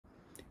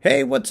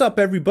Hey, what's up,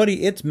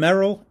 everybody? It's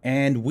Merrill,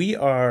 and we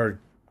are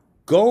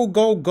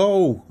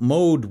go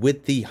mode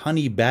with the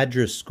Honey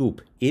Badger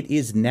Scoop. It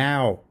is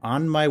now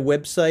on my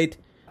website,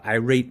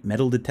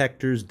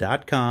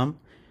 iratemetaldetectors.com,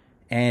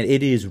 and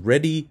it is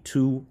ready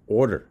to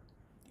order.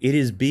 It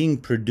is being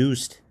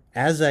produced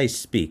as I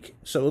speak,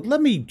 so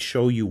let me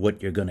show you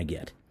what you're going to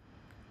get.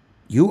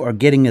 You are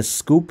getting a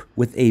scoop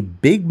with a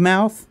big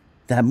mouth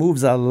that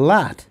moves a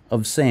lot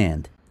of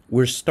sand.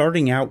 We're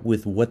starting out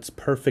with what's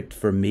perfect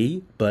for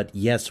me, but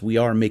yes, we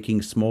are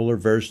making smaller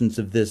versions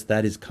of this.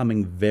 That is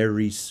coming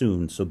very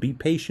soon, so be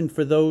patient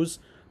for those.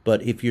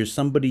 But if you're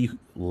somebody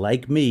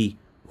like me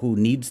who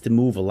needs to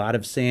move a lot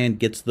of sand,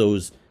 gets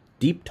those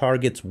deep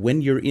targets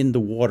when you're in the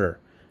water,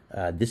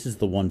 this is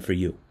the one for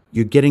you.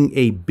 You're getting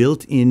a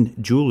built-in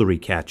jewelry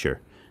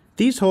catcher.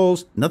 These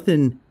holes,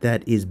 nothing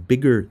that is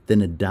bigger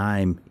than a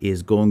dime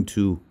is going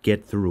to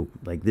get through.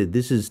 Like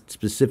this is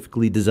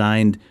specifically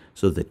designed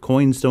so that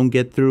coins don't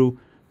get through,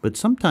 but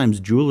sometimes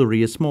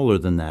jewelry is smaller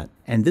than that.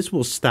 And this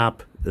will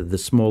stop the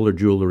smaller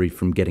jewelry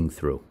from getting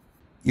through.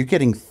 You're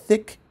getting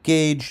thick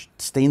gauge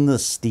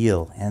stainless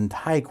steel and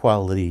high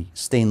quality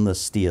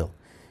stainless steel.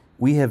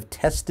 We have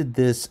tested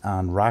this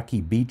on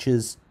rocky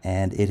beaches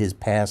and it has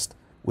passed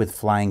with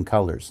flying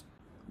colors.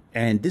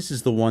 And this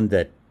is the one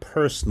that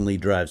personally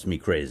drives me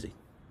crazy.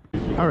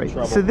 All right,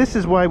 so this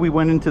is why we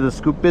went into the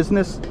scoop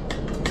business.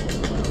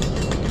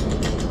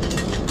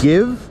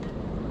 Give.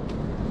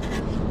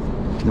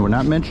 We're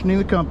not mentioning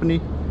the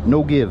company.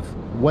 No give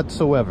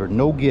whatsoever.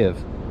 No give.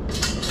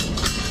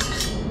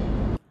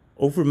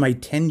 Over my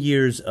 10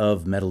 years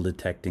of metal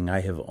detecting,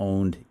 I have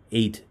owned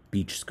 8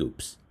 beach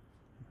scoops.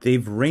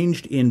 They've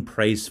ranged in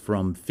price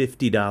from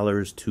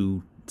 $50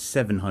 to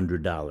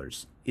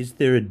 $700. Is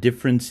there a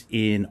difference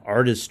in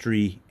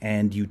artistry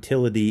and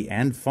utility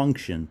and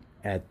function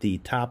at the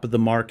top of the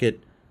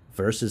market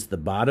versus the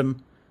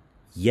bottom?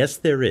 Yes,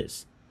 there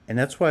is. And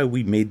that's why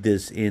we made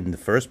this in the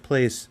first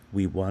place.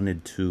 We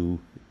wanted to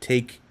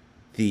take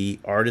the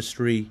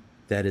artistry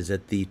that is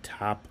at the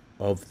top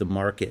of the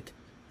market,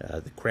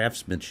 the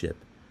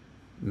craftsmanship,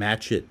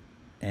 match it,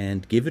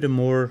 and give it a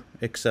more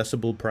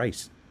accessible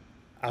price.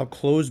 I'll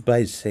close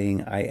by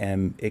saying I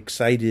am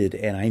excited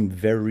and I'm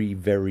very,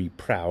 very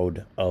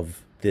proud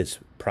of this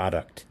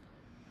product.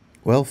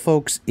 Well,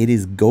 folks, it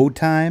is go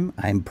time.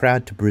 I'm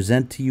proud to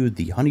present to you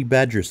the Honey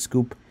Badger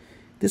Scoop.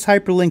 This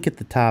hyperlink at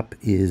the top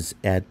is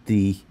at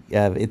the,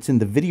 it's in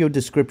the video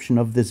description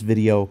of this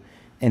video,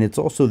 and it's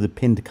also the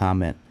pinned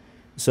comment.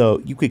 So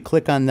you could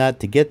click on that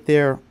to get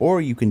there,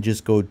 or you can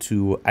just go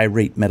to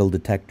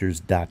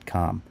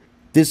iratemetaldetectors.com.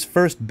 This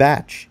first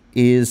batch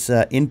is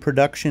in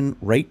production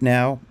right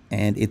now,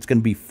 and it's going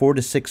to be 4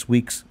 to 6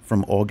 weeks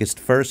from August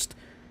 1st.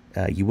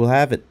 You will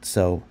have it,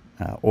 so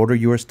order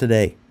yours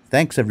today.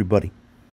 Thanks, everybody.